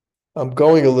I'm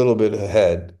going a little bit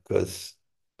ahead because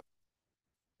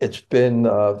it's been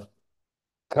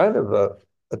kind of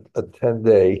a 10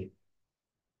 day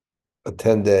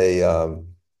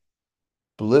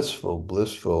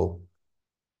blissful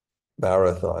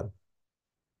marathon.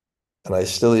 And I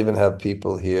still even have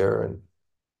people here and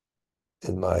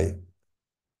in my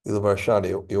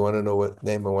Marshani. You want to know what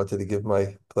name I wanted to give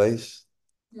my place?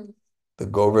 The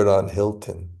Govardhan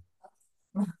Hilton.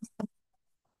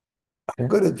 I'm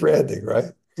good at branding,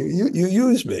 right? You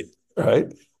use me,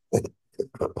 right?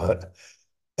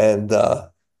 And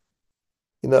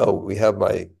we have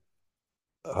my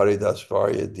Haridas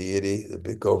Varya deity, the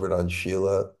big Govardhan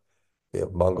Shila. We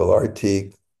have Mangal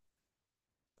Artik.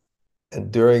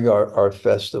 And during our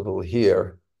festival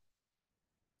here,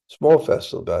 small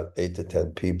festival, about 8 to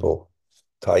 10 people,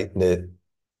 tight knit,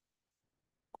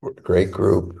 great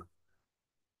group.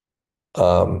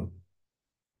 Um,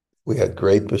 we had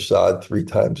great prasad 3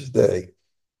 times a day.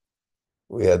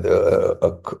 We had an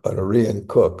Aryan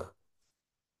cook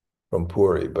from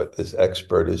Puri, but as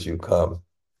expert as you come.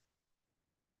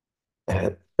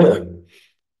 And,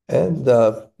 and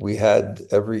we had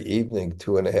every evening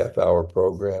 2.5 hour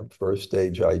program. First day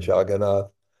Jai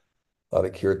Jagannath, a lot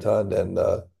of kirtan, and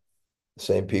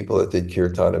same people that did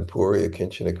kirtan in Puri,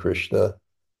 Akinchana Krishna,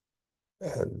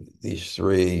 and these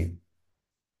three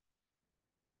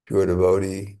pure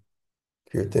devotee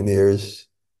kirtaniers,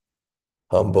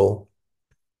 humble.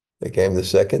 They came the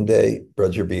second day.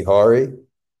 Bṛhad-bhāgavatāmṛta,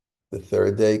 the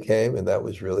third day came, and that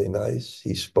was really nice.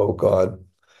 He spoke on,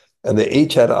 and they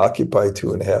each had to occupy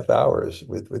 2.5 hours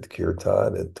with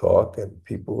kirtan and talk, and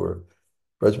people were.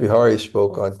 Bṛhad-bhāgavatāmṛta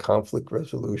spoke on conflict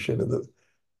resolution and the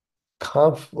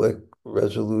conflict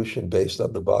resolution based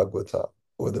on the Bhagavatam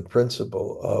or the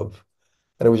principle of,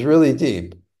 and it was really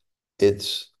deep.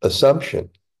 It's assumption.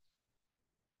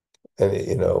 And,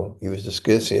 he was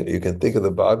discussing it. You can think of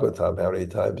the Bhagavatam, how many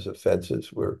times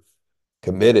offenses were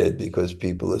committed because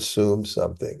people assume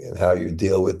something and how you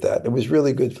deal with that. It was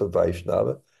really good for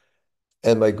Vaishnava.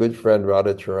 And my good friend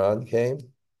Radha Charan came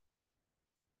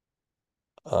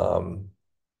um,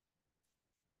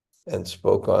 and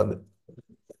spoke on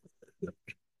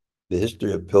the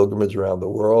history of pilgrimage around the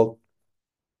world.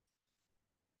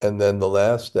 And then the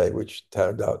last day, which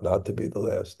turned out not to be the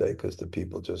last day because the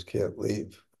people just can't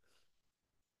leave.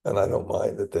 And I don't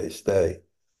mind that they stay.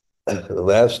 The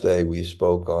last day we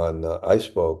spoke on, I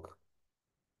spoke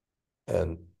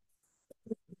and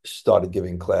started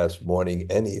giving class morning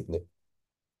and evening.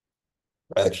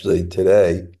 Actually,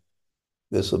 today,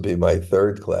 this will be my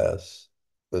third class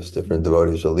because different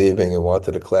devotees are leaving and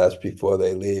wanted a class before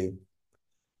they leave.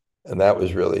 And that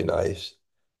was really nice.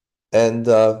 And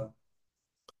I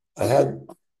had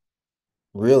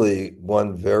really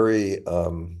one very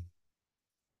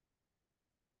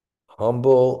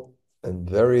humble and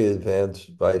very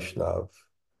advanced Vaishnav,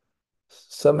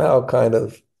 somehow kind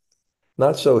of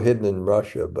not so hidden in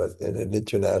Russia, but in an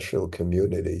international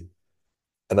community.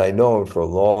 And I know him for a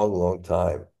long, long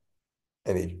time.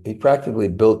 And he practically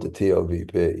built the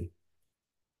TOVP,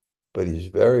 but he's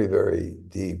very, very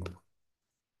deep,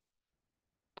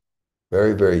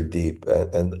 very, very deep.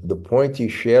 And the point he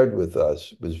shared with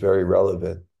us was very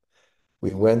relevant.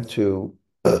 We went to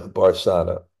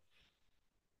Barsana,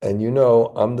 and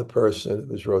I'm the person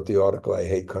who's wrote the article, I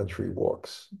Hate Country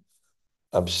Walks.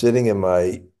 I'm sitting in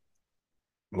my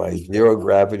zero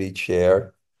gravity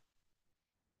chair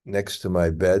next to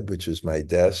my bed, which is my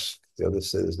desk. The other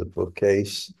side is the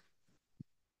bookcase.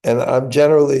 And I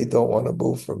generally don't want to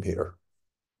move from here.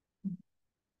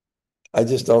 I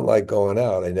just don't like going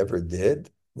out. I never did,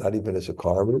 not even as a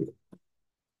carver.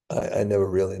 I never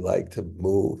really liked to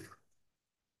move.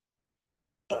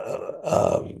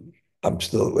 Um, I'm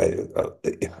still waiting.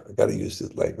 I got to use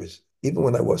this language. Even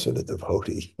when I wasn't a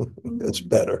devotee, it's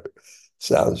better,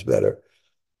 sounds better.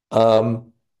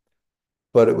 Um,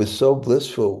 but it was so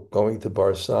blissful going to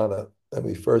Barsana. And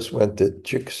we first went to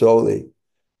Chiksoli.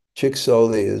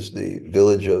 Chiksoli is the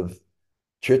village of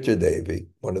Chitradevi,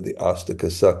 one of the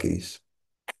Astakasakis,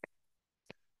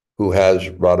 who has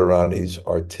Radharani's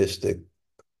artistic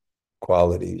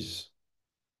qualities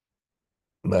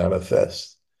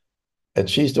manifest. And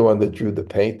she's the one that drew the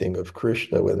painting of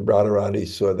Krishna. When Radharani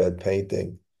saw that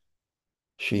painting,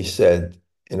 she said,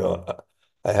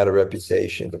 I had a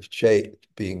reputation of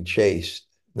being chaste.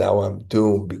 Now I'm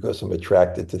doomed because I'm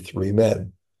attracted to three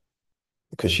men.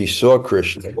 Because she saw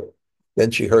Krishna. Then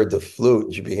she heard the flute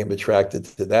and she became attracted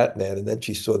to that man. And then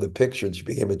she saw the picture and she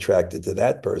became attracted to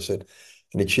that person.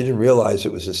 And she didn't realize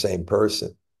it was the same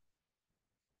person.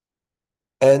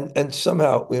 And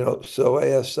somehow, so I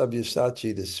asked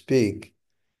Sabyasachi to speak.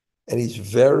 And he's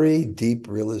very deep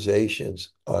realizations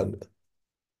on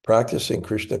practicing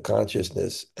Krishna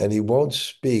consciousness, and he won't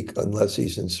speak unless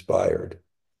he's inspired.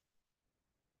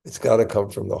 It's got to come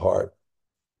from the heart.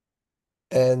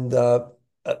 And a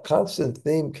constant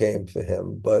theme came for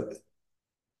him, but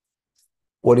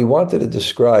what he wanted to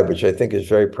describe, which I think is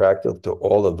very practical to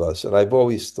all of us, and I've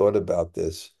always thought about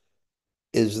this,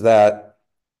 is that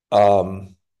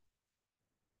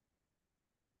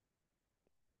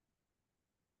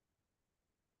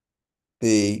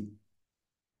the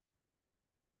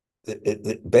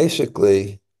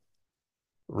basically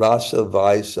rasa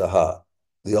vaisaha,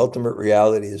 the ultimate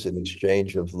reality is an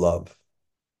exchange of love.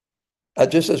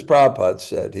 Just as Prabhupada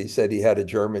said, he said he had a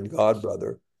German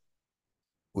godbrother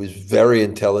who was very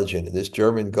intelligent, and this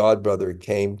German godbrother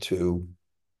came to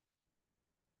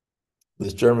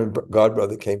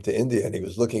India, and he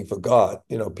was looking for God.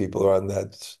 You know, people are on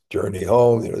that journey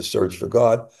home, search for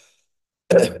God.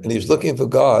 And he was looking for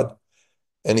God,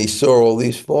 and he saw all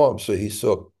these forms. So he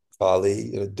saw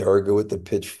Kali, Durga with the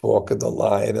pitchfork and the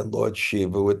lion, and Lord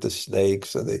Shiva with the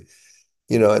snakes, and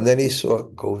then he saw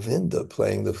Govinda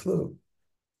playing the flute.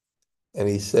 And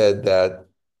he said that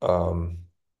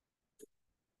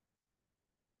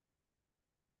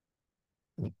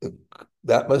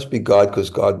that must be God because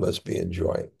God must be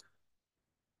enjoying.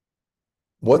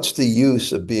 What's the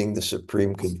use of being the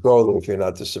supreme controller if you're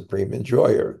not the supreme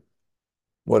enjoyer?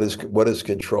 What is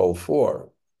control for?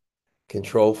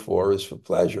 Control for is for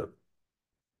pleasure.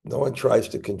 No one tries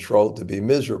to control to be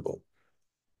miserable.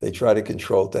 They try to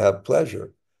control to have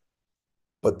pleasure.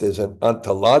 But there's an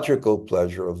ontological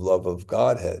pleasure of love of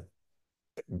Godhead.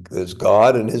 There's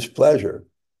God and his pleasure.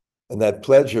 And that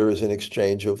pleasure is an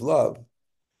exchange of love.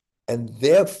 And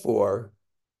therefore,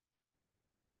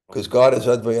 because God is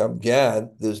Advayam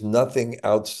Gyan, there's nothing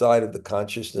outside of the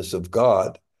consciousness of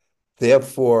God.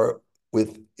 Therefore,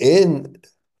 within,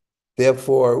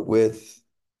 therefore,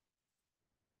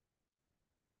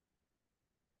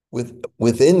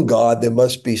 within God, there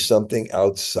must be something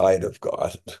outside of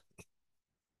God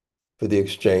for the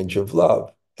exchange of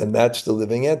love. And that's the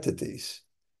living entities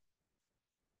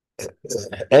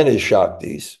and his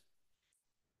Shaktis,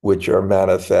 which are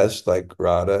manifest like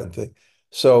Radha and things.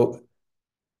 So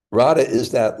Radha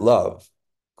is that love,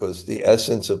 because the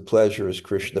essence of pleasure is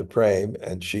Krishna Prem,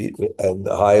 and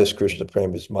the highest Krishna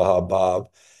Prem is Mahabhav,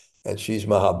 and she's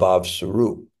Mahabhav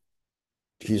Sarup.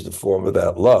 She's the form of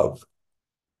that love.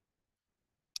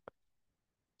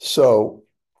 So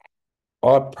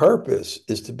our purpose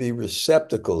is to be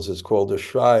receptacles. It's called a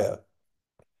Shraya.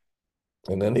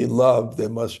 In any love, there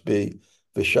must be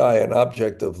Vishaya, an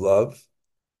object of love,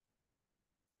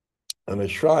 and a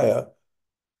Shraya,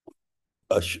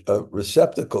 a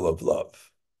receptacle of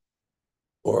love,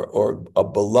 or a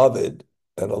beloved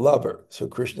and a lover. So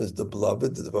Krishna is the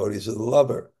beloved, the devotees are the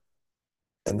lover.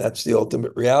 And that's the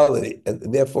ultimate reality.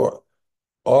 And therefore,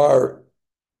 our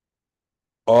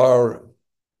our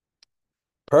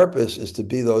purpose is to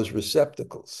be those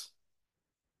receptacles.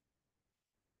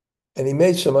 And he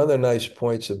made some other nice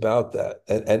points about that.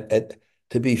 And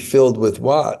to be filled with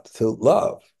what? To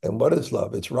love. And what is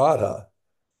love? It's Radha.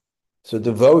 So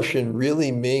devotion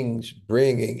really means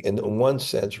bringing, in one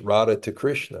sense, Radha to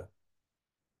Krishna.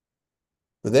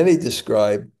 But then he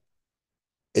described,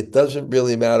 it doesn't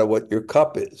really matter what your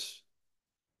cup is.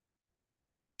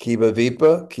 Kiba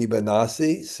Vipa, Kiba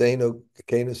Nasi, Seno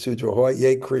Kena Sutra Hoy,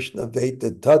 Ye Krishna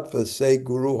Veta Tattva, say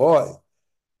Guru Hoy.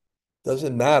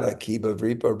 Doesn't matter, Kiba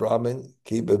Vipa Brahmin,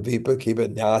 Kiba Vipa,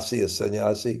 Kiba Nasi, a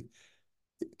sannyasi,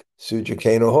 Suja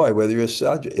Kena Hoy, whether you're a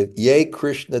Saja. If Ye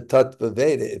Krishna Tattva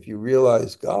Veda, if you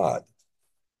realize God,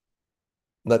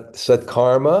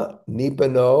 Satkarma,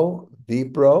 Nipano,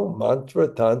 Vipro, Mantra,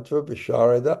 Tantra,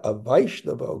 Visharada,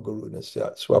 Avaishnavo, Guru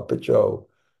Nisyat, Swapacho,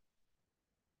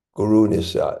 Guru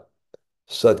Nisyat.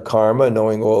 Satkarma,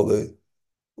 knowing all the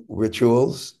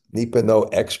rituals, Nipano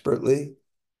expertly.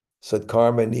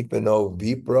 Satkarma, Nipano,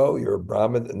 Vipro, you're a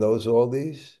Brahmin that knows all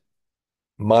these.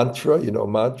 Mantra,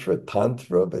 mantra,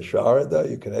 Tantra, Visharada,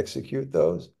 you can execute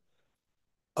those.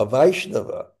 A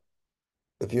Vaishnava,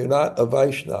 if you're not a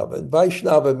Vaishnava, and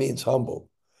Vaishnava means humble,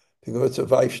 because it's a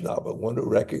Vaishnava, one who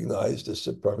recognized the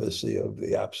supremacy of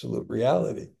the absolute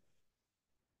reality.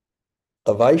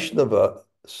 A Vaishnava,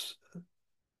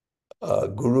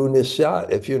 Guru Nisyat.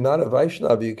 If you're not a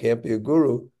Vaishnava, you can't be a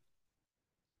guru.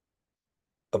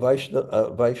 A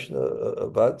Vaishnava,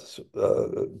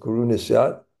 Guru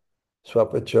Nisyat,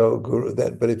 Swapacho, Guru.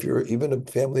 But if you're even a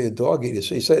family of dog eaters,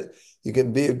 so he said you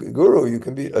can be a guru. You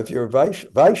can be, if you're a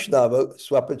Vaishnava,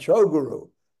 Swapacho Guru.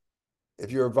 If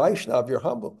you're a Vaishnava, you're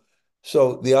humble.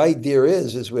 So the idea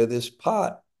is where this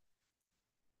pot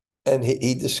And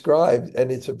he described,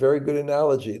 and it's a very good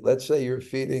analogy. Let's say you're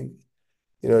feeding,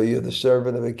 you're the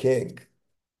servant of a king,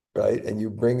 right? And you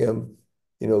bring him,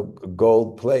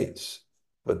 gold plates,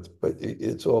 but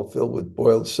it's all filled with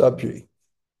boiled subji.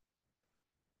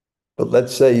 But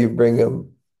let's say you bring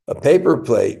him a paper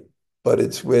plate, but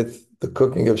it's with the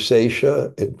cooking of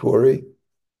Sesha in Puri,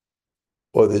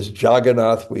 or this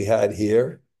Jagannath we had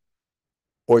here,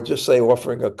 or just say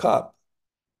offering a cup.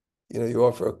 You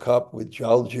offer a cup with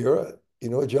jaljeera. You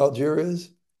know what jaljeera is?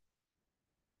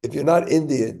 If you're not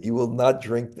Indian, you will not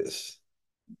drink this.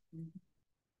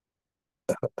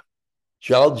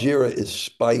 Jaljeera is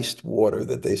spiced water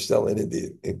that they sell in India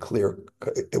in clear,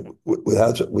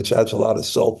 which has a lot of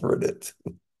sulfur in it.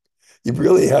 You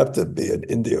really have to be an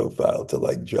Indiophile to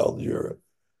like jaljeera.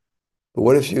 But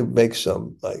what if you make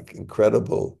some like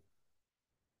incredible,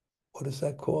 what is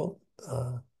that called?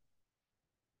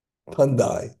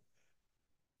 Pandai,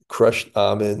 crushed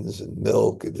almonds and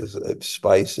milk and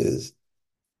spices.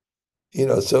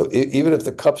 So even if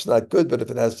the cup's not good, but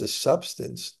if it has the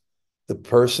substance, the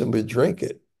person would drink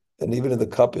it. And even if the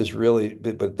cup is really,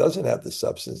 but it doesn't have the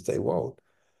substance, they won't.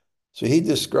 So he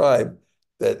described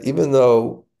that even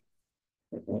though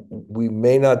we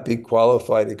may not be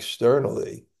qualified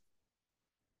externally,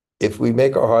 if we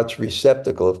make our hearts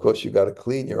receptacle, of course, you got to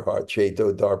clean your heart,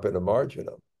 cheto, darpana,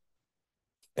 marjanam.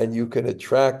 And you can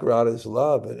attract Radha's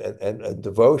love and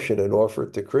devotion and offer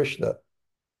it to Krishna.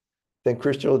 Then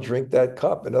Krishna will drink that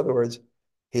cup. In other words,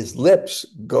 his lips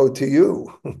go to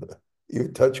you. You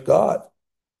touch God.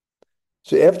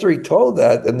 So after he told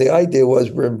that, and the idea was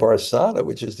we're in Barsana,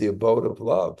 which is the abode of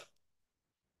love.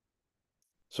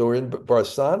 So we're in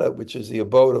Barsana, which is the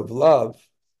abode of love.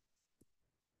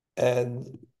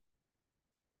 And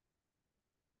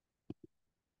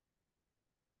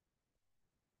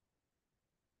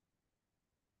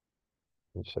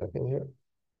a second here.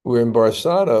 We're in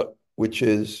Barsana, which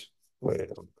is, wait,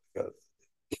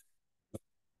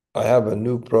 I have a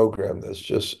new program that's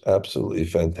just absolutely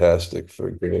fantastic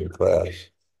for giving class.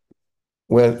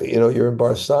 When, you're in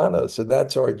Barsana, so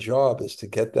that's our job is to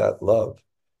get that love.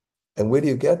 And where do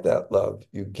you get that love?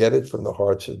 You get it from the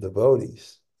hearts of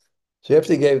devotees. So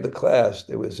after he gave the class,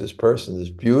 there was this person, this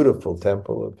beautiful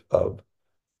temple of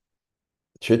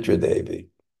Chitra Devi,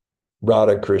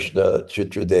 Radha Krishna,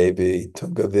 Chitra Devi,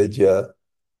 Tunga Vidya.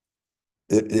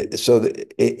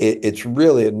 It's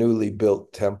really a newly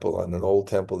built temple on an old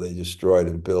temple they destroyed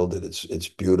and built it. It's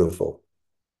beautiful.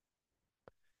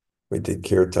 We did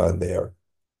kirtan there.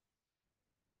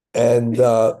 And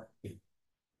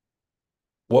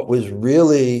what was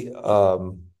really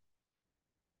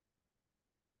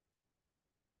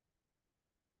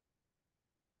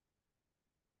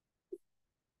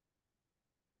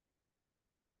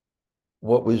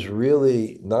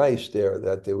nice there,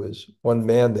 that there was one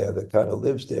man there that kind of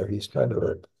lives there. He's kind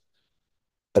of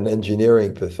an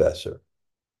engineering professor.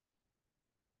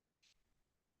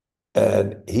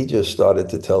 And he just started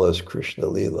to tell us Krishna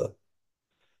Lila.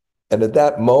 And at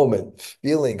that moment,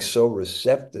 feeling so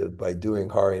receptive by doing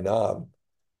Harinam,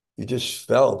 you just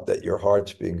felt that your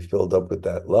heart's being filled up with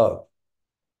that love.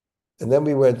 And then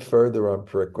we went further on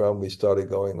Prikram. We started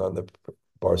going on the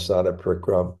Barsana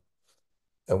Prikram,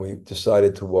 and we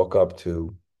decided to walk up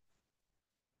to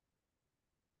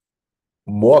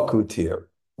Morkutir,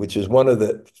 which is one of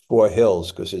the four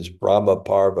hills, because it's Brahma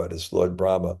Parvat, it's Lord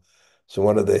Brahma. So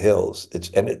one of the hills.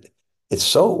 It's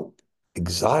so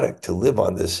exotic to live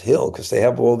on this hill because they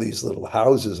have all these little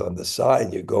houses on the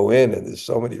side. You go in and there's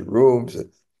so many rooms.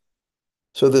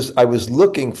 So I was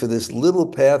looking for this little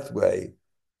pathway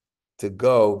to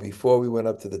go before we went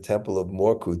up to the temple of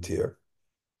Morkutir.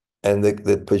 And the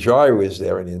Pujari was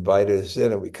there and he invited us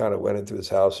in and we kind of went into his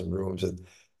house and rooms and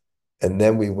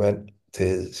then we went to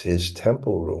his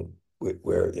temple room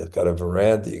where it's got a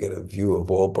veranda, you get a view of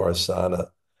all Barsana.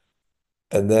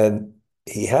 And then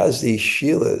he has these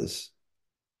shilas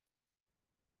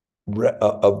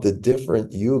of the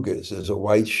different yugas. There's a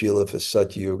white shila for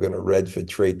Satya Yuga and a red for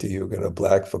Treta Yuga and a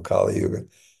black for Kali Yuga.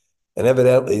 And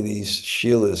evidently these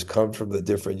shilas come from the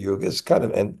different yugas,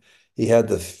 and he had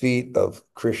the feet of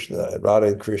Krishna and Radha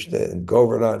and Krishna and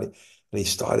Govardhan, and he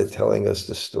started telling us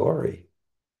the story.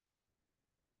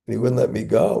 And he wouldn't let me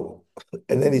go.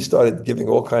 And then he started giving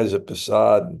all kinds of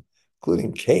prasad,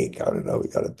 including cake. I don't know, we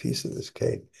got a piece of this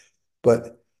cake.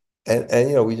 But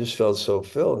we just felt so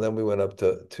filled. And then we went up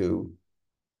to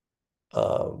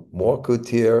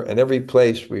Morkutir, and every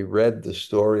place we read the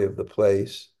story of the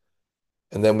place.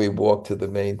 And then we walked to the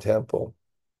main temple.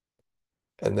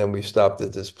 And then we stopped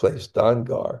at this place,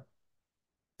 Dangar.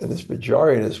 And this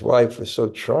Bajari and his wife were so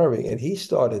charming. And he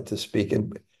started to speak.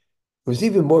 And was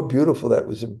even more beautiful that it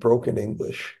was in broken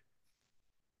English,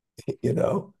 you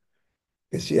know,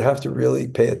 because you have to really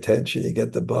pay attention. You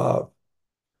get the Bob.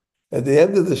 At the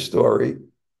end of the story,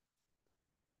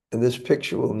 and this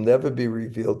picture will never be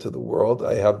revealed to the world.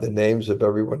 I have the names of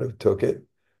everyone who took it,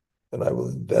 and I will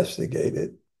investigate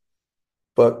it.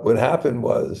 But what happened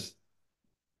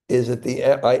is at the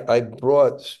end, I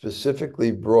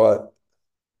specifically brought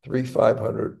three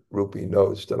 500 rupee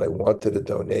notes that I wanted to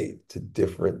donate to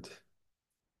different,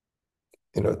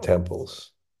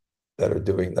 temples that are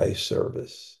doing nice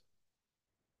service.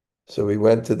 So we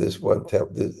went to this one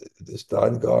temple, this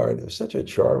Dangar, and it was such a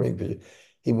charming video.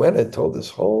 He went and told this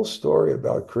whole story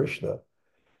about Krishna.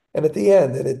 And at the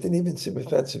end, and it didn't even seem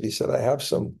offensive, he said, I have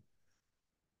some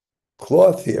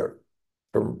cloth here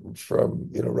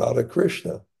from Radha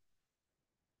Krishna.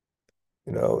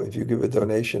 If you give a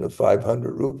donation of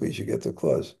 500 rupees, you get the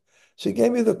cloth. So he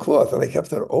gave me the cloth, and I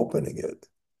kept on opening it.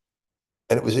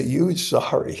 And it was a huge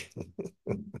sari.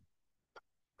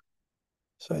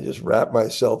 So I just wrapped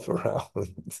myself around,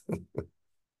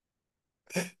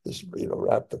 just,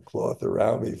 wrapped the cloth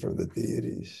around me from the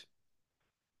deities.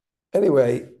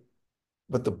 Anyway,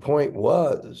 but the point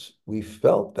was, we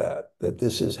felt that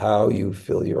this is how you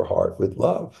fill your heart with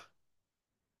love,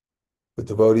 with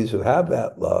devotees who have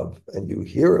that love, and you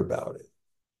hear about it.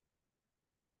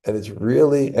 And it's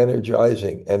really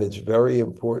energizing, and it's very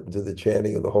important to the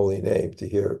chanting of the holy name to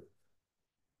hear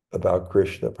about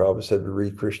Krishna. Prabhupada said, we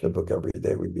read Krishna book every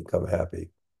day, we become happy.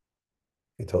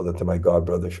 He told that to my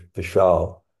godbrother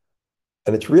Vishal.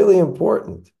 And it's really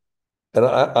important. And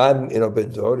I'm,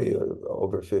 been devotee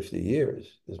over 50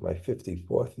 years. This is my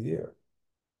 54th year.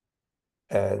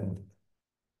 And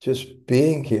just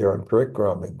being here on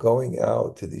Parikram and going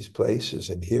out to these places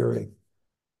and hearing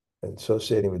and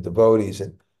associating with devotees.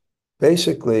 And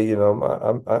basically,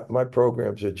 my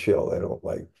programs are chill. I don't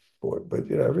like sport, but,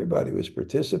 everybody was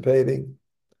participating.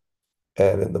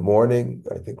 And in the morning,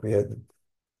 I think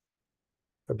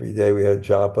every day we had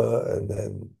japa and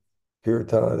then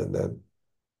kirtan, and then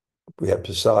we had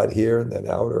prasad here and then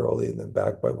out early and then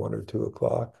back by 1 or 2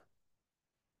 o'clock.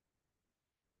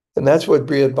 And that's what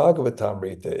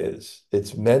Bṛhad-bhāgavatāmṛta is.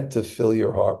 It's meant to fill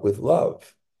your heart with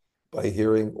love by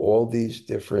hearing all these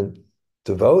different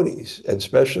devotees, and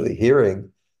especially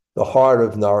hearing the heart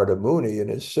of Narada Muni in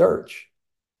his search.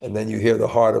 And then you hear the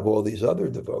heart of all these other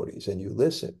devotees and you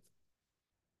listen.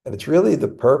 And it's really the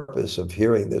purpose of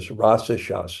hearing this Rasa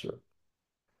Shastra.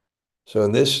 So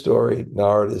in this story,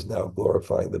 Narada is now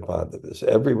glorifying the Pandavas.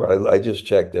 Everyone, I just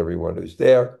checked everyone who's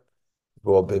there.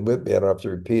 You've all been with me. I don't have to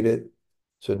repeat it.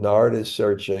 So Narada is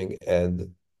searching,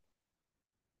 and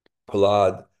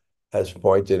Prahlad has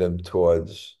pointed him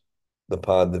towards the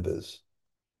Pandavas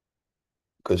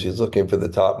because he's looking for the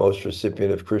topmost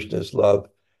recipient of Krishna's love.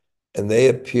 And they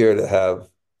appear to have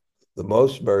the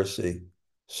most mercy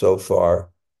so far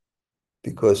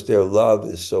because their love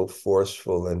is so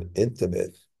forceful and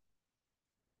intimate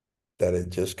that it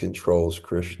just controls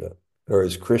Krishna.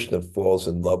 Whereas Krishna falls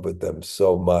in love with them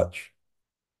so much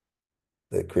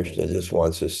that Krishna just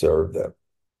wants to serve them.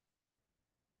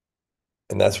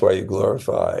 And that's why you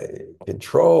glorify,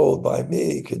 controlled by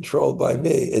me, controlled by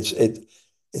me.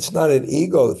 It's not an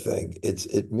ego thing.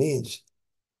 It means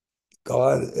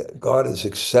God is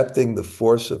accepting the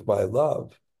force of my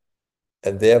love.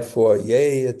 And therefore,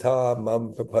 ye yata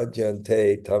mam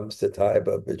prapadyante tam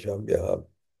stataiva vijamyaham.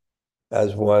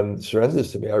 As one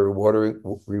surrenders to me, I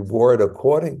reward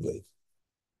accordingly.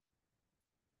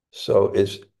 So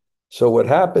what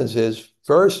happens is,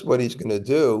 first, what he's going to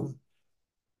do,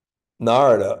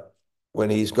 Narada, when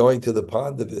he's going to the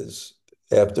Pandavas,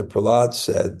 after Prahlad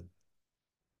said,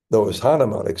 no, it was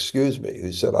Hanuman, excuse me,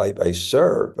 who said, I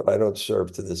serve, but I don't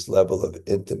serve to this level of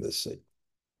intimacy.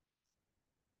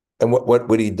 And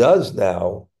what he does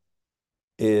now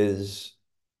is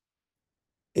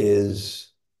he's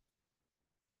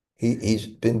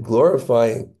been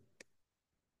glorifying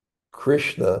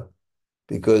Krishna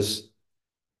because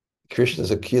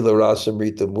Krishna's Akila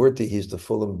Rasamrita Murti. He's the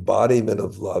full embodiment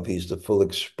of love. He's the full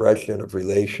expression of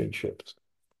relationships.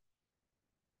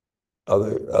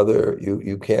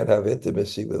 You can't have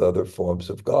intimacy with other forms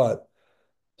of God.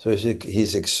 So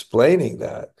he's explaining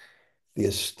that the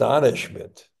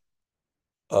astonishment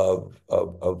of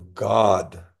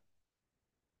God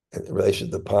in relation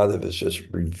to the Pandava is just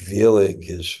revealing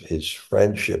his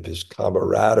friendship, his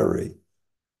camaraderie,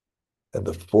 and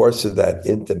the force of that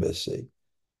intimacy,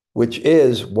 which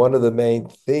is one of the main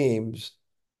themes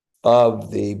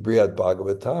of the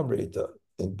Bṛhad-bhāgavatāmṛta.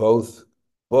 In both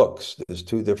books, there's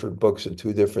 2 different books and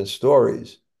 2 different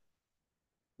stories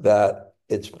that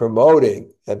it's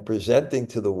promoting and presenting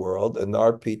to the world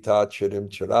anar pita chirim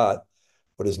charat,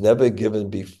 what is never given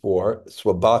before,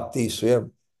 swabhakti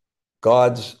swam,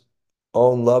 God's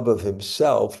own love of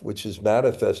himself, which is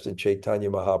manifest in Chaitanya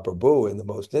Mahaprabhu in the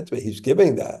most intimate. He's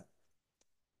giving that.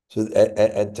 So,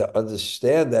 and to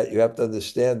understand that, you have to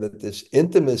understand that this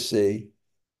intimacy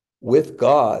with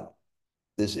God,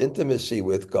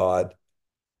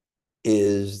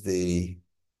 is the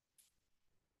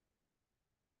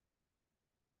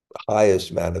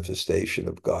highest manifestation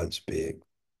of God's being.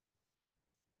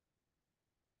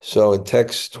 So in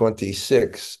text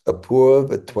 26,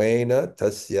 Apurva Twaina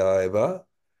Tasyaiva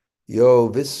Yo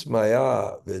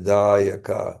Vismaya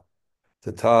Vidayaka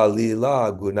Tata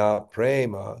Lila Guna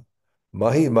Prema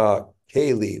Mahima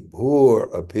Keli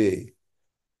Bhur Api.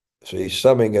 So he's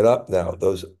summing it up now.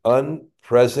 Those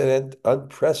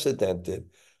unprecedented,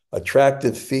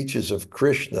 attractive features of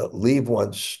Krishna leave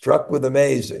one struck with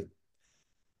amazing.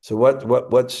 So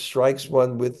what strikes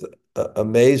one with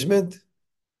amazement?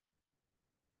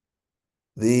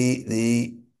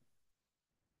 The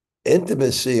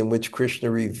intimacy in which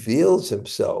Krishna reveals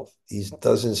himself. He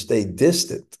doesn't stay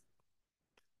distant.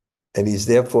 And he's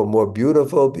therefore more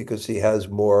beautiful because he has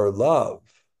more love.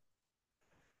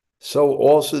 So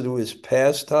also do his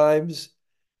pastimes,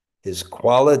 his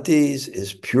qualities,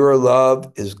 his pure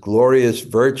love, his glorious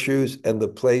virtues, and the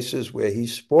places where he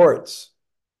sports.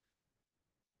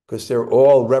 Because they're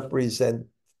all representative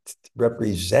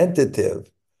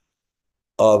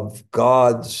of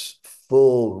God's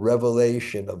full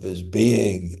revelation of his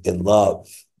being in love.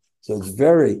 So it's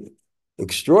very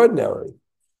extraordinary.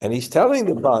 And he's telling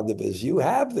the Pandavas, you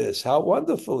have this. How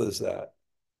wonderful is that?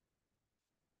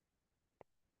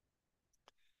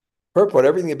 Purport,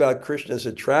 everything about Krishna is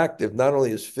attractive, not only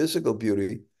his physical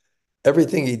beauty,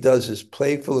 everything he does is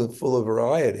playful and full of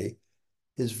variety.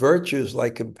 His virtues,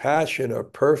 like compassion, are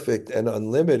perfect and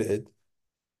unlimited,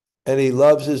 and he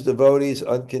loves his devotees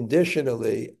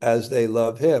unconditionally as they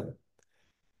love him.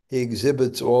 He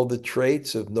exhibits all the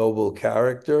traits of noble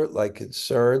character, like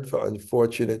concern for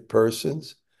unfortunate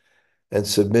persons and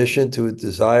submission to a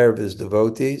desire of his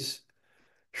devotees.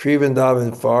 Sri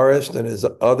Vrindavan forest and his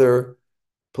other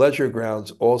pleasure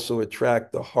grounds also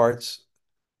attract the hearts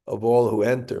of all who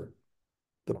enter.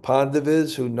 The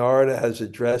Pandavas, who Narada has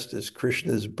addressed as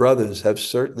Krishna's brothers, have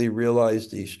certainly realized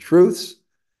these truths,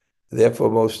 therefore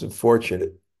most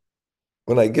unfortunate.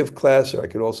 When I give class here, I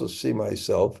can also see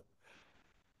myself,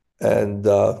 and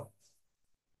I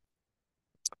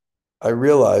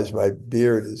realize my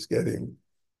beard is getting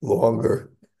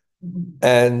longer.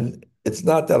 And it's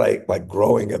not that I like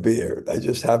growing a beard. I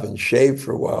just haven't shaved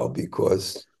for a while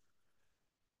because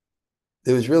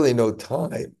there was really no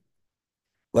time.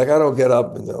 Like I don't get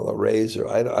up and a razor.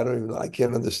 I don't even, I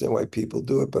can't understand why people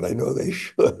do it, but I know they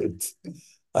should.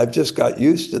 I've just got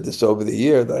used to this over the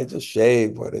year that I just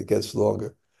shave when it gets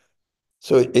longer.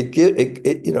 So it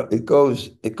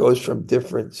goes from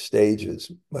different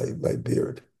stages, my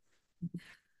beard.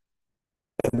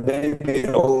 And maybe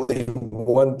only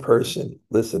one person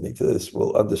listening to this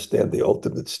will understand the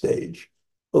ultimate stage.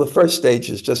 Well, the first stage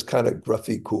is just kind of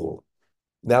gruffy cool.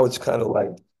 Now it's kind of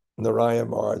like Narayana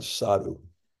Maharaj Sadhu.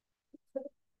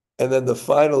 And then the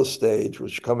final stage,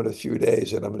 which come in a few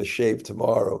days, and I'm going to shave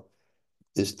tomorrow,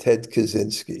 is Ted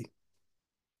Kaczynski.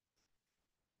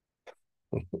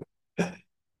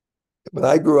 When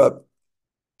I grew up,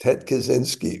 Ted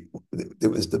Kaczynski, it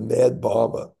was the Mad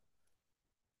Bomber,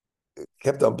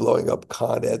 kept on blowing up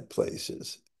Con Ed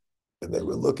places. And they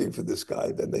were looking for this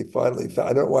guy. Then they finally found,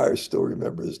 I don't know why I still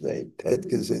remember his name, Ted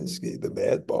Kaczynski, the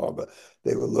Mad Bomber.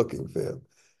 They were looking for him.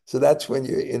 So that's when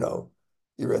you're in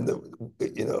you're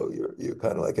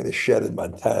kind of like in a shed in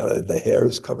Montana. The hair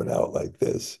is coming out like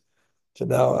this. So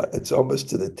now it's almost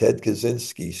to the Ted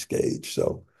Kaczynski stage.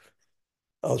 So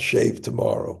I'll shave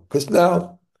tomorrow because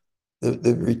now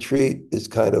the retreat is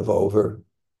kind of over,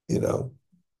 you know.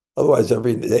 Otherwise,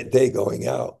 every day going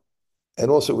out. And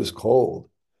also it was cold.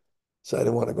 So I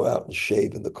didn't want to go out and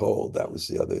shave in the cold. That was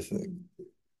the other thing,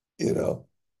 you know.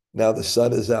 Now the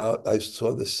sun is out. I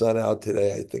saw the sun out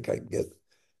today. I think I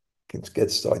can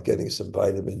start getting some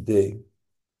vitamin D.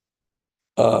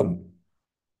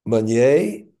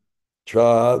 Manye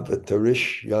tra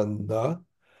vitarishyanda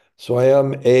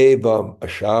swayam evam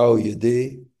ashau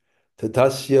yadi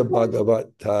tatasya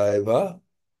bhagavataiva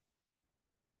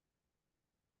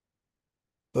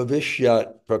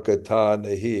bhavishyat prakata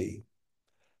nahi.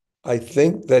 I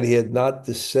think that he had not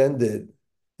descended,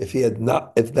 I think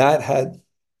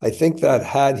that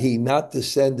had he not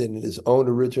descended in his own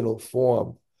original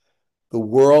form, the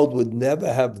world would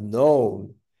never have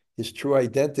known his true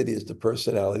identity as the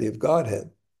personality of Godhead.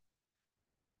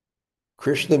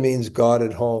 Krishna means God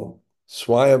at home.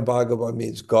 Swayam Bhagavan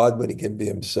means God when he can be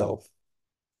himself.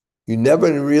 You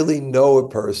never really know a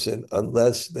person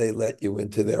unless they let you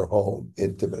into their home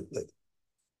intimately.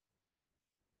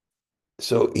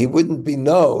 So he wouldn't be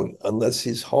known unless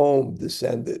his home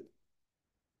descended.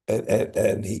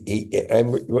 And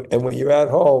when you're at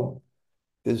home,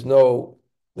 there's no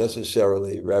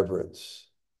necessarily reverence.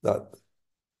 Not,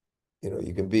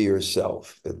 you can be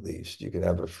yourself at least. You can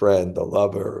have a friend, a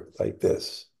lover like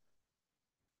this,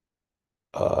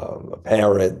 a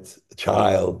parent, a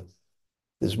child.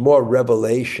 There's more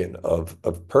revelation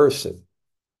of person.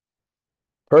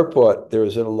 Purport, there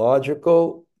is a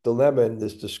logical dilemma in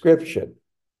this description.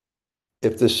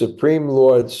 If the Supreme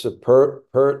Lord's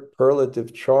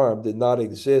superlative charm did not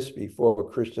exist before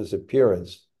Krishna's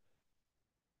appearance,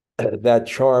 that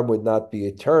charm would not be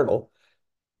eternal.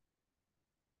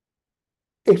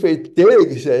 If it did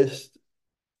exist,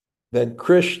 then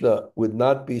Krishna would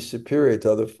not be superior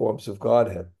to other forms of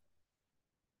Godhead.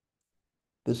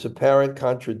 This apparent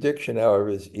contradiction, however,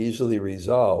 is easily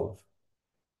resolved.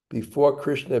 Before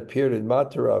Krishna appeared in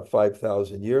Mathura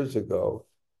 5,000 years ago,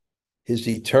 his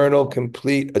eternal,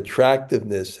 complete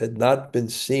attractiveness had not been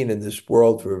seen in this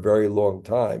world for a very long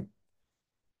time.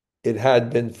 It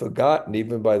had been forgotten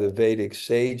even by the Vedic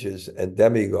sages and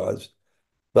demigods.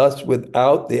 Thus,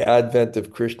 without the advent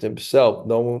of Krishna himself,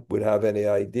 no one would have any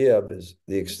idea of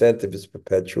the extent of his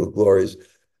perpetual glories.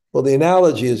 Well, the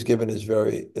analogy is given as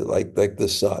very like the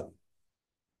sun.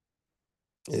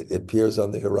 It appears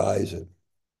on the horizon.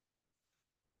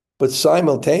 But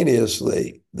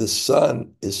simultaneously, the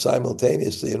sun is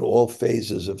simultaneously in all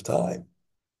phases of time.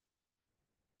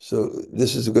 So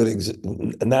this is a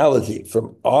good analogy.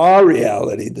 From our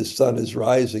reality, the sun is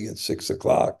rising at 6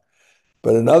 o'clock.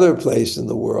 But another place in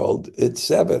the world, it's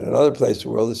 7. Another place in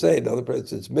the world, it's 8. Another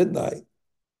place, it's midnight.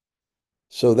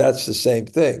 So that's the same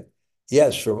thing.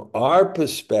 Yes, from our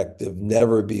perspective,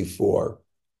 never before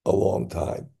a long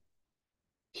time.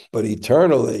 But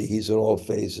eternally, he's in all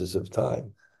phases of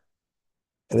time.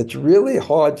 And it's really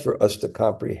hard for us to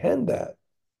comprehend that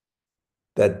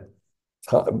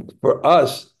time, for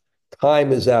us,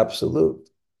 time is absolute.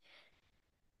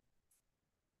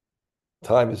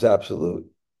 Time is absolute.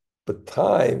 But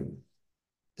time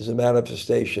is a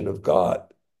manifestation of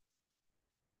God.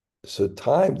 So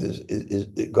time is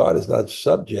God is not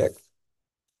subject.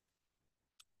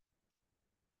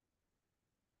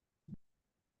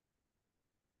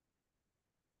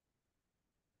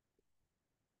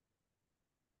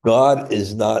 God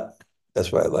is not,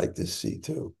 that's why I like this see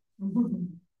too.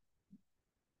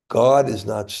 God is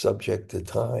not subject to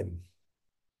time.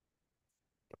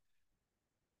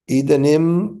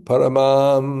 Idanim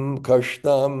paramam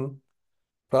kashtam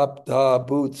prapta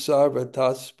bhut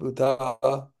sarvatas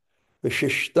bhuta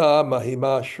vishishta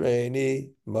mahima shreni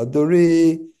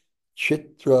madhuri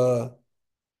chitra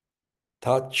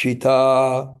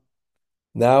tachita.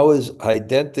 Now his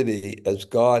identity as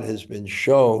God has been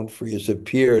shown, for he has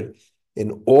appeared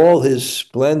in all his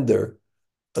splendor,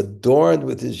 adorned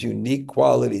with his unique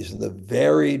qualities and the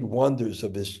varied wonders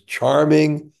of his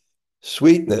charming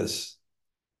sweetness.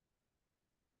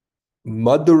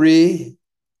 Madhuri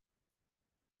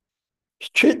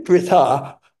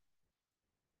Chitrita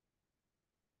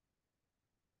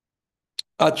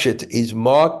Achit, he's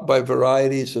marked by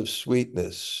varieties of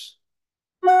sweetness.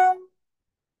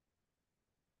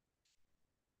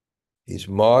 He's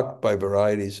marked by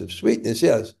varieties of sweetness,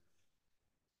 yes.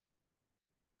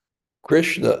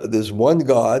 Krishna, there's one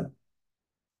God,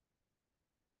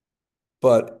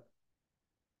 but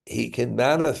he can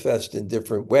manifest in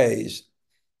different ways.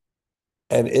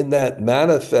 And in that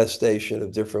manifestation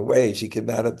of different ways, he can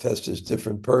manifest as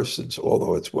different persons,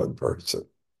 although it's one person.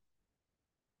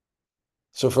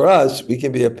 So for us, we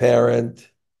can be a parent,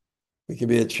 we can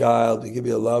be a child, we can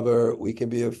be a lover, we can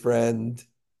be a friend.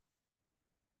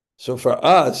 So for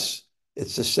us,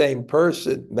 it's the same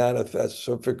person manifests.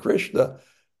 So for Krishna,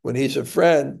 when he's a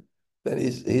friend, then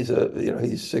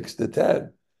he's 6 to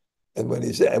 10. And when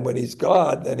he's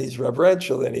God, then he's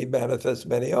reverential, and he manifests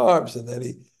many arms, and then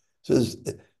he says,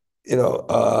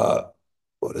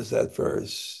 what is that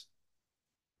verse?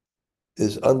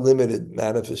 There's unlimited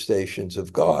manifestations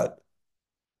of God.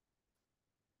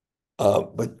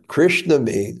 But Krishna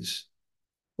means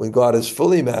when God is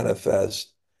fully manifest,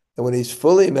 and when he's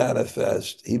fully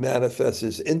manifest, he manifests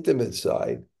his intimate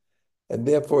side, and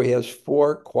therefore he has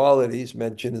 4 qualities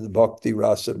mentioned in the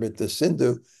Bṛhad-bhāgavatāmṛta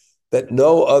Sindhu that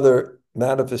no other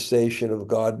manifestation of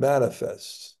God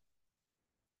manifests.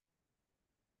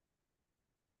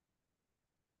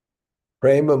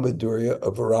 Prema Madhurya, a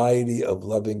variety of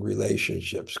loving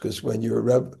relationships, because when you're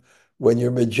When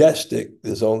you're majestic,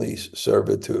 there's only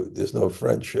servitude. There's no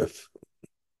friendship.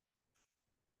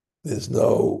 There's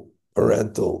no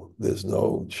parental. There's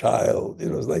no child.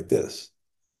 It's like this.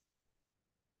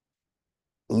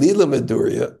 Lila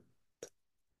Madhurya,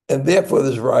 and therefore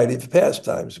there's a variety of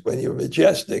pastimes. When you're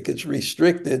majestic, it's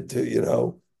restricted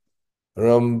to,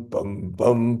 rum, bum,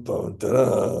 bum, bum,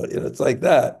 da, it's like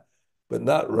that, but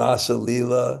not rasa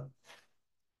lila,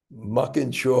 muck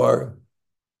and chore,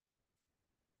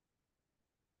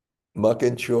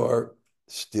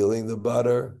 stealing the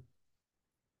butter.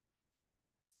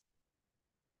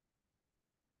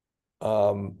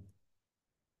 Um,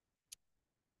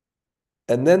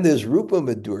 and then there's Rupa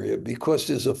Madhurya, because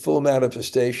there's a full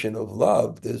manifestation of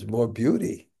love, there's more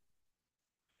beauty.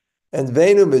 And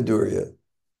Venu Madhurya,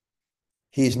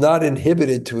 he's not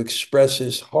inhibited to express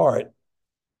his heart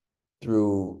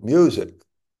through music,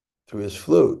 through his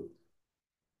flute.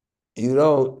 You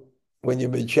don't, when you're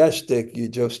majestic, you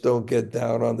just don't get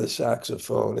down on the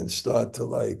saxophone and start to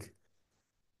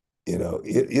you don't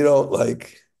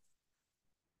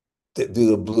do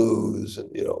the blues,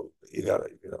 and you gotta,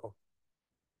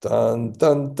 dun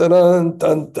dun dun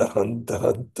dun dun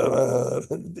dun dun.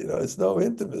 It's no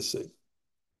intimacy.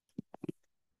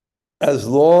 As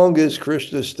long as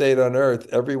Krishna stayed on earth,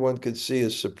 everyone could see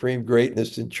his supreme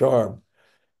greatness and charm.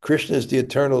 Krishna is the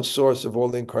eternal source of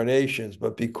all incarnations,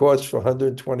 but because for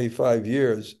 125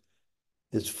 years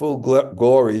his full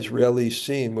glories rarely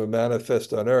seen were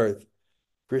manifest on earth,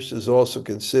 Krishna is also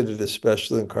considered a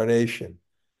special incarnation.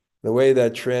 In a way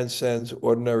that transcends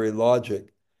ordinary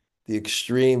logic, the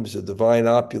extremes of divine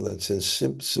opulence and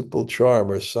simple charm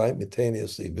are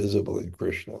simultaneously visible in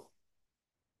Krishna.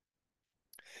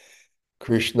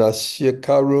 Krishnasya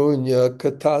karunya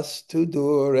katastu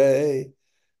dure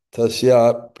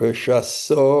tasya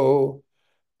prashaso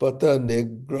pata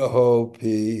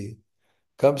nigrahopi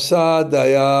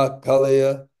kamsadaya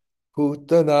kalaya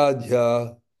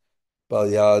putanadya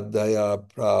balyadaya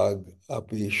prag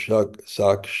apishak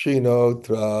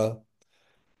sakshinotra.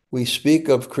 We speak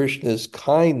of Krishna's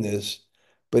kindness,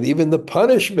 but even the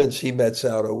punishments he metes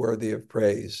out are worthy of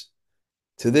praise.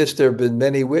 To this, there have been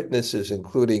many witnesses,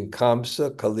 including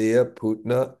Kamsa, Kaliya,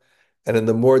 Putna, and in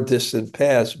the more distant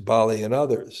past, Bali and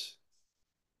others.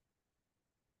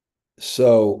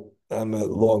 So I'm a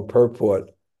long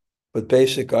purport, but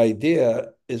basic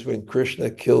idea is when Krishna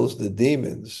kills the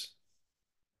demons,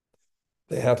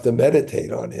 they have to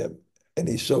meditate on him, and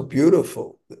he's so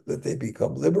beautiful that they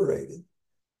become liberated.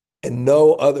 And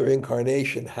no other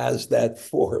incarnation has that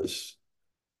force,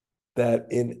 that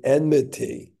in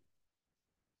enmity,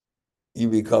 you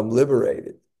become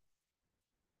liberated.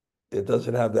 It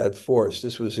doesn't have that force.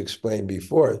 This was explained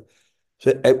before.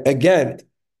 So again,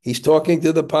 he's talking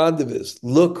to the Pandavas.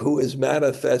 Look who is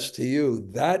manifest to you.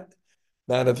 That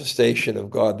manifestation of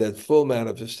God, that full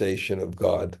manifestation of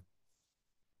God.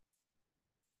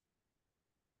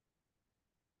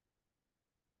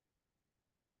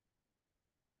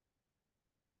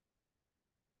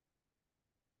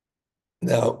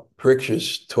 Now,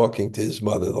 Parikshit's talking to his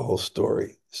mother the whole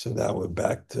story. So now we're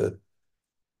back to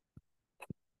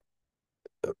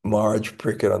Marge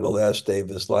Prickett on the last day of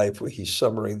his life, where he's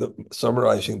summarizing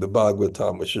the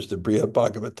Bhagavatam, which is the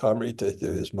Bṛhad-bhāgavatāmṛta to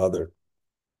his mother.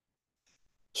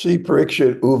 Sri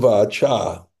Parikshit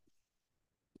Uvacha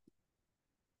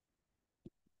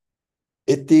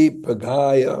Iti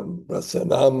Pagayam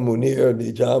Rasanam Munir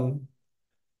Nijam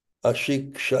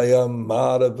Ashikshayam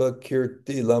Madhava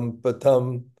Kirti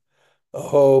Lampatam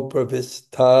Aho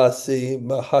Pravistasi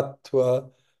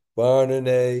Mahatva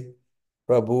Varnane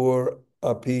Prabhur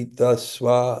Apita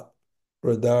Swa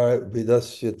Radar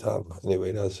Vidasyatam.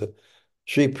 Anyway, that's it.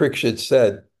 Sri Parikshit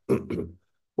said,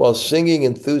 while singing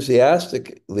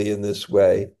enthusiastically in this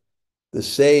way, the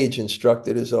sage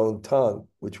instructed his own tongue,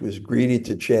 which was greedy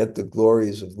to chant the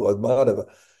glories of Lord Madhava.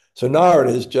 So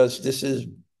Narada is just, this is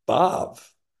Bhav,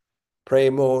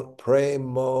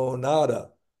 Premonada,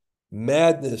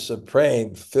 madness of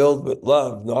prem, filled with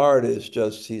love. Narada is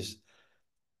just,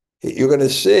 you're going to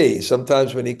see,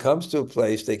 sometimes when he comes to a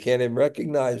place, they can't even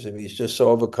recognize him. He's just so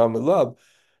overcome with love.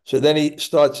 So then he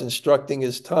starts instructing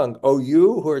his tongue. Oh,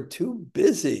 you who are too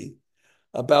busy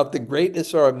about the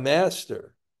greatness of our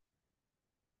master,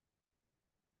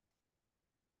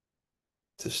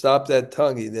 to stop that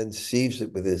tongue, he then sieves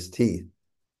it with his teeth.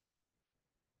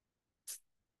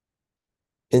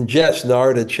 In jest,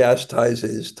 Narada chastises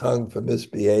his tongue for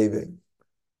misbehaving.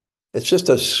 It's just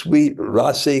a sweet,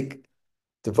 rasic,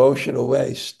 devotional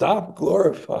way. Stop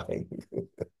glorifying.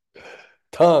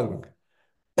 Tongue.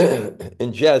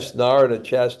 In jest, Narada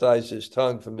chastises his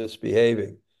tongue for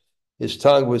misbehaving. His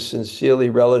tongue was sincerely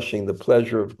relishing the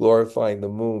pleasure of glorifying the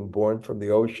moon born from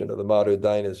the ocean of the Madhu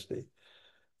dynasty.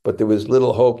 But there was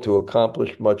little hope to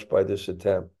accomplish much by this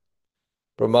attempt.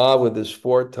 Brahma, with his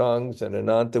 4 tongues, and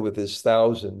Ananta, with his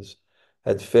thousands,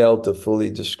 had failed to fully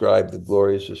describe the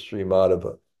glories of Sri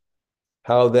Madhava.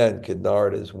 How then could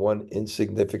Narada's one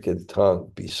insignificant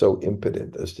tongue be so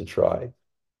impotent as to try?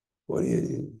 What do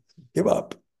you give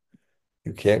up?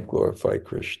 You can't glorify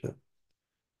Krishna.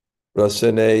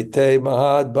 Rasane te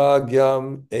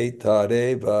mahadbhagyam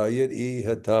etareva yad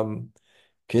ihatam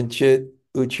kinchit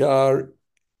uchara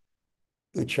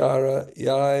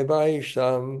yai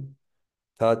vaisham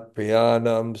tat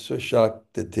priyanam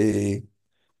sushaktati.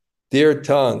 Dear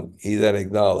tongue, he then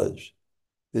acknowledged,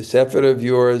 this effort of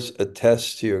yours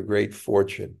attests to your great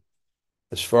fortune.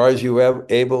 As far as you are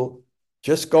able,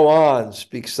 just go on,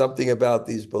 speak something about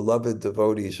these beloved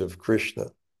devotees of Krishna.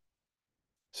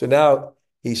 So now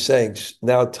he's saying,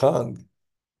 now tongue,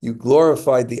 you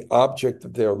glorified the object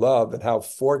of their love and how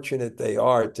fortunate they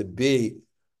are to be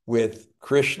with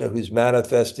Krishna, who's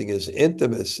manifesting his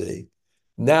intimacy.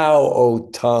 Now, O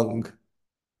tongue,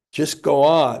 just go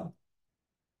on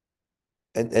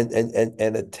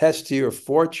and attest to your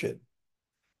fortune,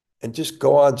 and just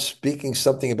go on speaking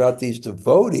something about these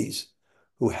devotees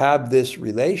who have this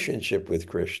relationship with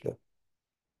Krishna.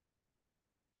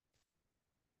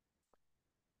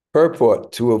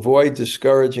 Purport: to avoid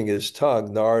discouraging his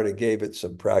tongue, Narada gave it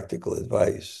some practical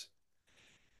advice.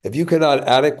 If you cannot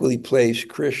adequately praise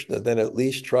Krishna, then at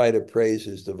least try to praise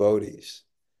his devotees.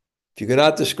 If you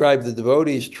cannot describe the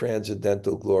devotees'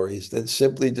 transcendental glories, then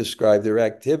simply describe their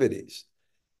activities.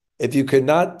 If you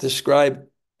cannot describe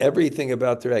everything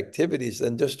about their activities,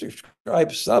 then just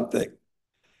describe something.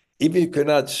 Even if you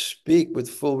cannot speak with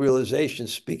full realization,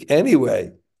 speak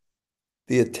anyway.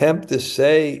 The attempt to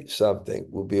say something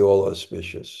will be all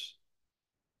auspicious.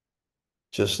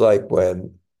 Just like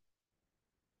when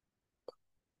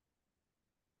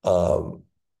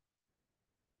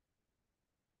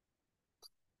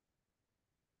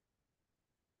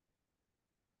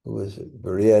who is it?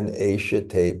 Vriyan Esha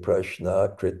Te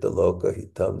Prashna Kritaloka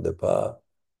Hitam Dapa.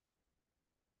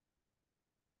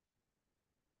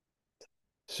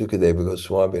 Sukadeva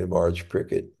Goswami and Maharaj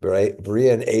Cricket.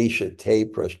 Vriyan Esha Te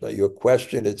Prashna. Your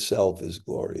question itself is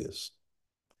glorious.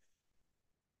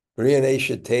 Vriyan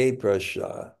Esha Te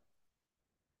Prashna.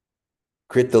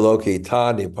 Kritaloka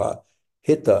Hitanipa.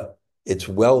 Hita. It's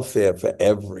welfare for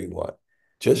everyone.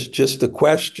 Just a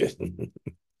question.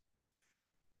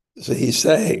 So he's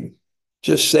saying,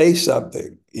 just say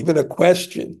something, even a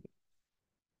question,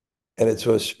 and it's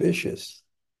auspicious.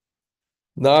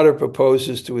 Nada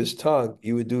proposes to his tongue,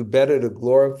 you would do better to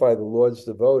glorify the Lord's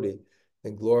devotee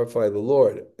than glorify the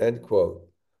Lord, end quote.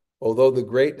 Although the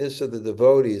greatness of the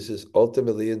devotees is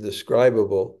ultimately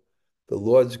indescribable, the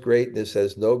Lord's greatness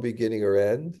has no beginning or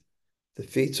end,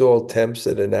 defeats all attempts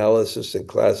at analysis and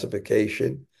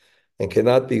classification, and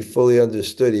cannot be fully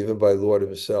understood even by Lord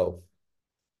himself.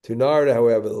 To Narada,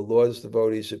 however, the Lord's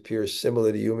devotees appear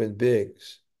similar to human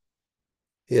beings.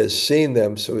 He has seen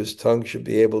them, so his tongue should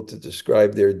be able to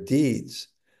describe their deeds.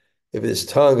 If his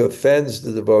tongue offends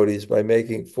the devotees by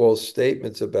making false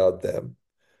statements about them,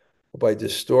 or by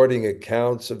distorting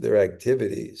accounts of their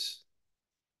activities,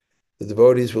 the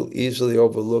devotees will easily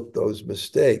overlook those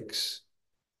mistakes,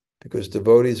 because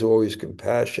devotees are always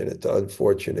compassionate to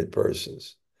unfortunate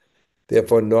persons.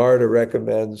 Therefore, Narada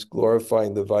recommends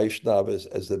glorifying the Vaishnavas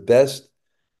as the best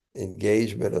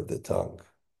engagement of the tongue.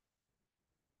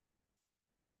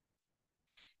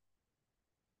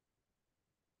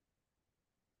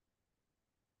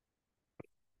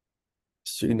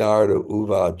 Sri Narada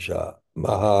Uvacha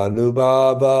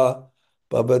Mahanubhava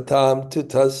Bhavatam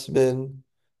Tutasmin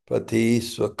Pati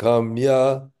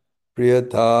Swakamya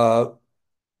Priyata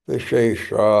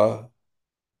Vishesha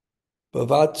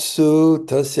Bhavatsu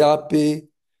Tasyapi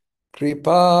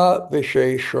Kripa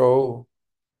Vishesho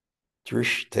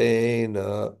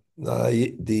Drishtena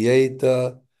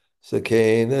Dieta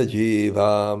Sakena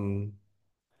Jivam.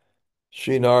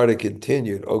 Sri Narada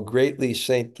continued, O greatly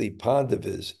saintly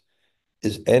Pandavas,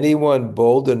 is anyone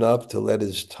bold enough to let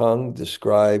his tongue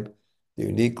describe the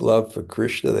unique love for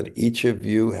Krishna that each of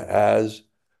you has,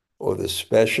 or the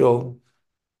special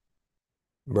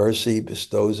mercy he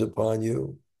bestows upon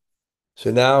you? So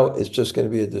now it's just going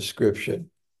to be a description.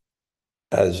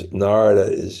 As Narada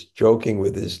is joking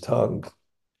with his tongue,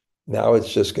 now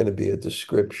it's just going to be a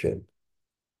description.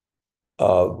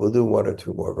 We'll do 1 or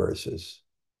 2 more verses.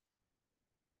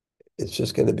 It's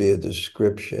just going to be a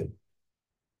description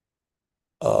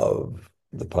of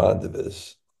the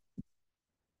Pandavas.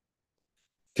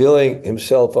 Feeling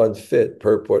himself unfit,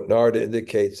 purport, Narada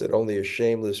indicates that only a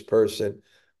shameless person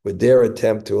would dare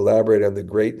attempt to elaborate on the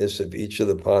greatness of each of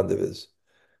the Pandavas.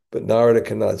 But Narada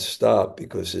cannot stop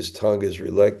because his tongue is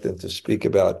reluctant to speak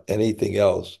about anything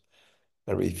else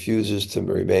and refuses to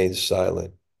remain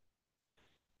silent.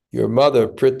 Your mother,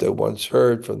 Pṛtha, once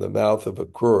heard from the mouth of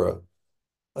Akrura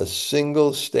a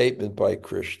single statement by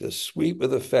Krishna, sweet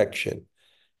with affection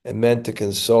and meant to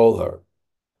console her.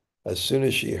 As soon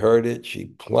as she heard it, she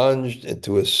plunged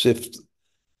into a swiftly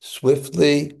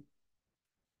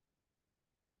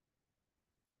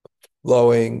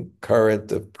flowing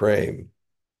current of prema.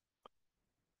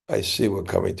 I see we're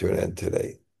coming to an end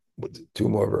today. With 2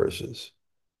 more verses.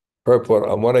 Purport,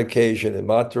 on one occasion in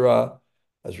Mathura,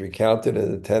 as recounted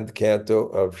in the 10th canto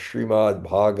of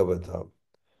Bṛhad-bhāgavatāmṛta,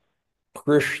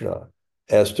 Krishna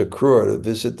asked Akrura to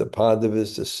visit the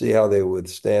Pandavas to see how they were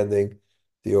withstanding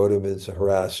the Ottomans'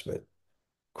 harassment.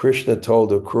 Krishna told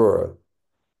Akrura,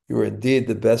 "You are indeed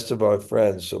the best of our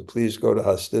friends, so please go to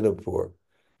Hastinapur.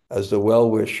 As the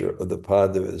well-wisher of the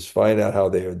Pandavas, find out how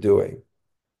they are doing."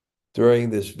 During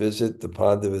this visit, the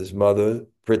Pandavas' mother,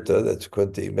 Pṛtha, that's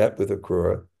Kunti, met with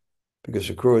Akrura. Because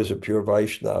Akrura is a pure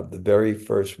Vaishnava, the very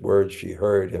first words she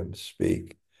heard him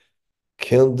speak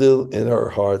kindled in her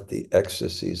heart the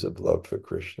ecstasies of love for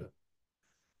Krishna.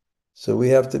 So we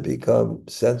have to become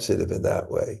sensitive in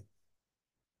that way.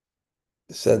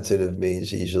 Sensitive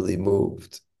means easily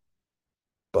moved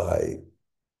by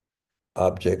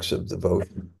objects of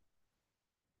devotion.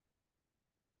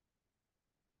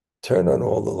 Turn on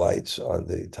all the lights on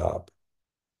the top.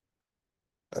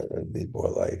 I need more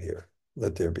light here.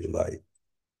 Let there be light.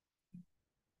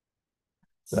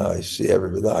 Now I see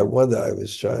everyone. I wonder, I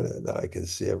was trying to, now I can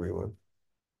see everyone.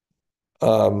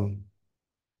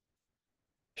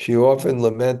 She often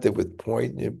lamented with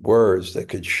poignant words that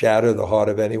could shatter the heart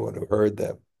of anyone who heard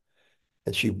them.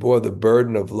 And she bore the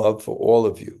burden of love for all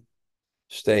of you,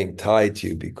 staying tied to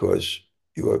you because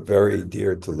you are very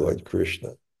dear to Lord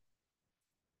Krishna.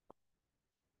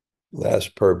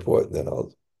 Last purport, and then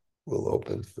we'll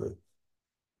open for.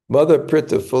 Mother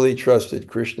Pṛtha fully trusted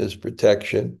Krishna's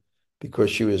protection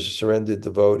because she was a surrendered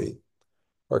devotee.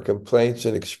 Her complaints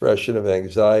and expression of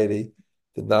anxiety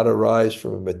did not arise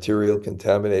from a material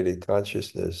contaminated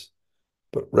consciousness,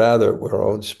 but rather were her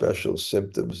own special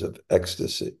symptoms of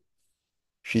ecstasy.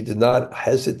 She did not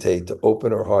hesitate to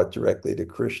open her heart directly to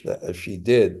Krishna as she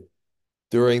did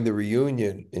during the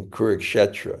reunion in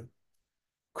Kurukshetra.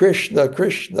 Krishna,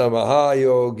 Krishna,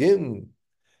 Mahayogin.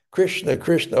 Krishna,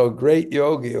 Krishna, O great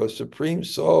yogi, O supreme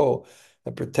soul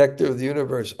and protector of the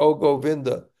universe. O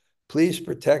Govinda, please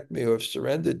protect me who have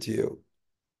surrendered to you.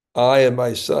 I and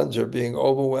my sons are being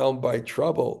overwhelmed by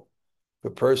trouble. For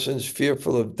persons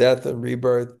fearful of death and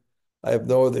rebirth, I have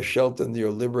no other shelter than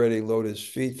your liberating lotus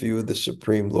feet, for you are the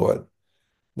Supreme Lord.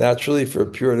 Naturally, for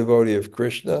a pure devotee of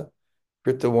Krishna,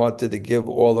 Pṛtha wanted to give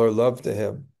all her love to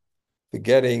him,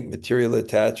 forgetting material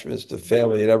attachments to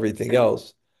family and everything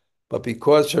else. But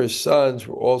because her sons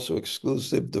were also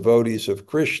exclusive devotees of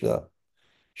Krishna,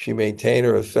 she maintained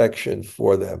her affection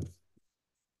for them.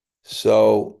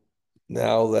 So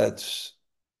now let's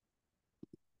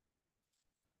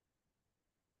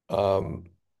Jaya,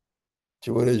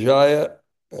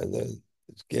 and then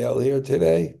is Gail here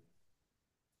today?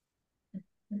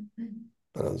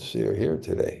 I don't see her here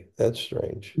today. That's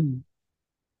strange.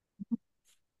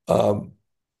 Jaya,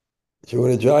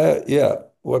 yeah.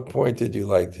 What point did you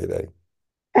like today?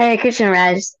 Hey, Krishna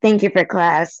Raj, thank you for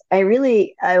class. I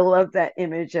love that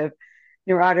image of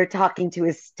Narada talking to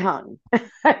his tongue.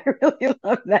 I really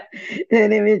love that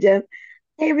image of,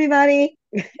 hey, everybody,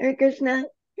 Hare Krishna.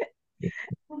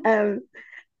 Um,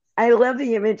 I love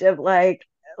the image of like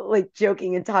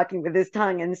joking and talking with his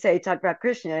tongue and say, talk about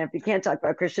Krishna. If you can't talk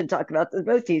about Krishna, talk about the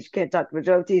devotees. You can't talk about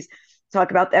devotees, talk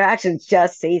about their actions.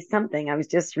 Just say something. I was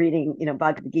just reading,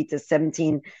 Bhagavad Gita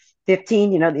 17:15,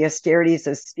 the austerities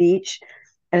of speech.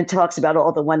 And it talks about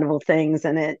all the wonderful things.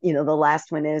 And the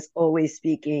last one is always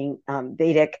speaking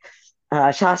Vedic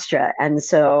Shastra. And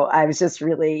so I was just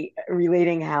really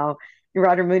relating how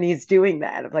Radha Muni is doing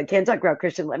that. If I can't talk about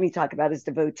Krishna, let me talk about his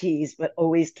devotees, but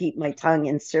always keep my tongue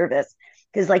in service.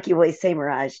 Because, like you always say,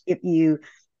 Mirage, if you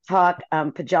talk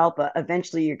Pajalpa,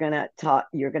 eventually you're gonna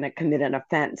commit an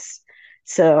offense.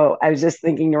 So I was just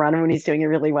thinking Narada Muni's doing a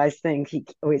really wise thing. He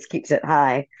always keeps it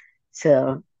high.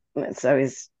 So I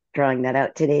was drawing that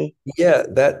out today. Yeah,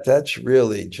 that's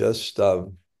really just yeah,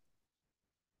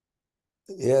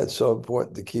 it's so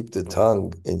important to keep the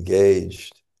tongue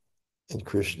engaged in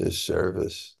Krishna's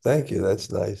service. Thank you. That's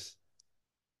nice.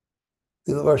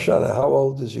 Varshana, how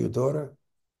old is your daughter?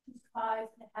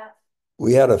 5.5.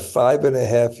 we had a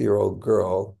 5.5-year-old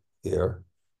girl here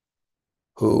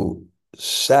who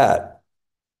sat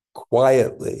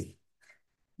quietly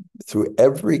through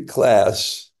every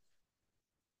class,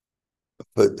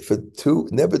 but for two,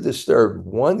 never disturbed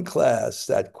one class,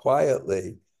 sat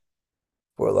quietly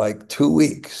for like 2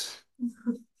 weeks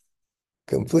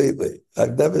completely.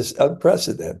 I've never,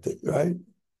 unprecedented, right?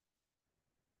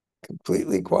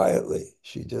 Completely quietly.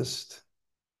 She just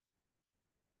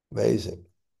amazing.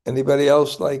 Anybody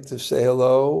else like to say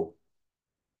hello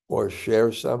or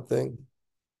share something?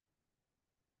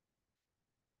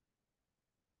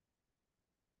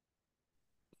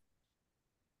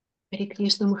 Hare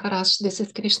Krishna Maharaj, this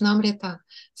is Krishnamrita.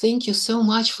 Thank you so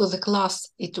much for the class.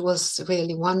 It was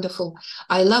really wonderful.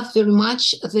 I love very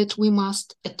much that we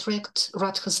must attract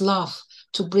Radha's love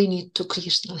to bring it to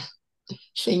Krishna.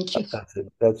 Thank you.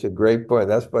 That's a great point.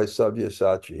 That's by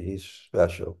Sabyasachi. He's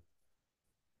special.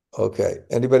 Okay.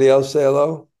 Anybody else say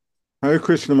hello? Hare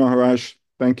Krishna Maharaj.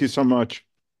 Thank you so much.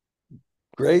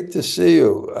 Great to see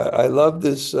you. I love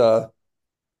this. I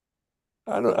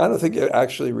don't think you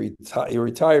actually retired. You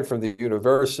retired from the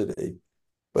university,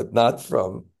 but not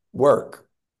from work,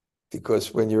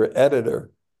 because when you're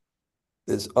editor,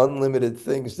 there's unlimited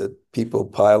things that people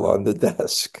pile on the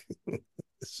desk. Yeah.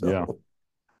 So,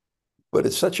 but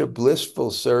it's such a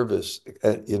blissful service,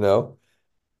 you know.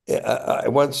 I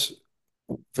once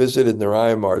visited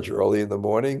Narayan Marge early in the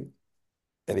morning,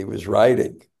 and he was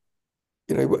writing.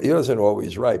 You know, he doesn't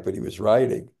always write, but he was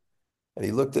writing. And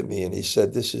he looked at me and he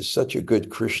said, "This is such a good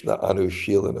Krishna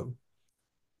Anushilanam."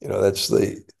 You know, that's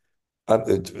the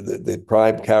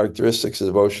prime characteristics of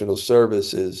devotional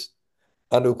service is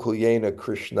Anukulyena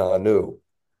Krishna Anu.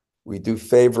 We do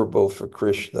favorable for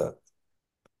Krishna.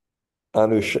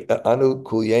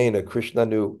 Anukulyena Krishna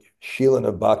Anu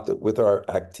Shilana Bhakta with our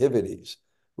activities.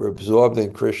 We're absorbed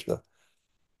in Krishna.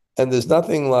 And there's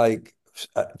nothing like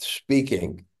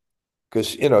speaking,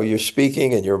 because you know you're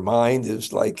speaking and your mind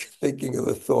is like thinking of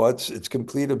the thoughts. It's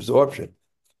complete absorption.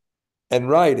 And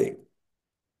writing,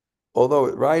 although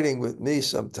writing with me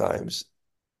sometimes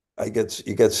you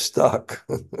get stuck,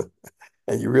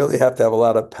 and you really have to have a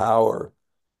lot of power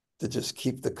to just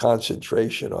keep the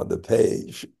concentration on the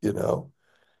page, you know,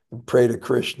 and pray to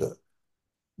Krishna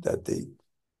that the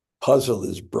puzzle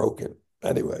is broken.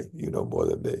 Anyway, you know more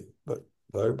than me, but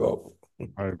very both.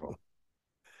 Hare.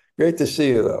 Great to see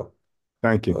you, though.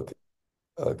 Thank you. Okay.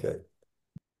 Okay.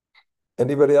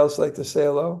 Anybody else like to say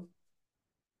hello?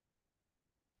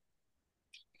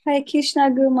 Hare Krishna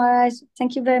Guru Maharaj.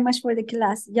 Thank you very much for the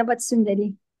class. Yabat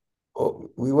Sundari. Oh,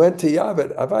 we went to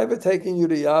Yavit. Have I ever taken you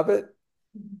to Yavit?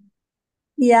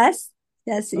 Yes,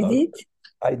 yes, we Oh, did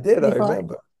I did. I before.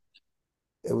 remember.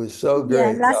 It was so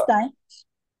Yeah, great. last time.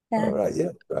 Yeah, All right.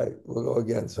 Yeah. Right. We'll go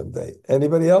again someday.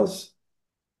 Anybody else?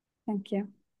 thank you.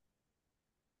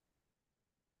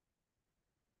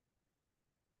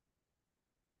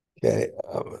 Okay.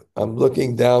 I'm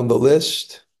looking down the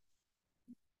list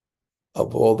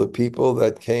of all the people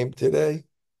that came today.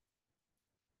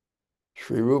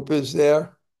 Sri Rupa's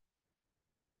there.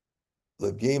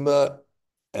 Lagima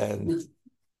and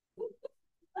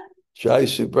Jai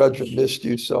Subhadra missed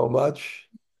you so much.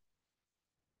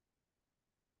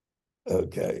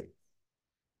 Okay.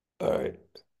 All right.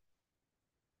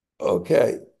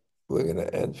 Okay. We're going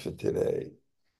to end for today.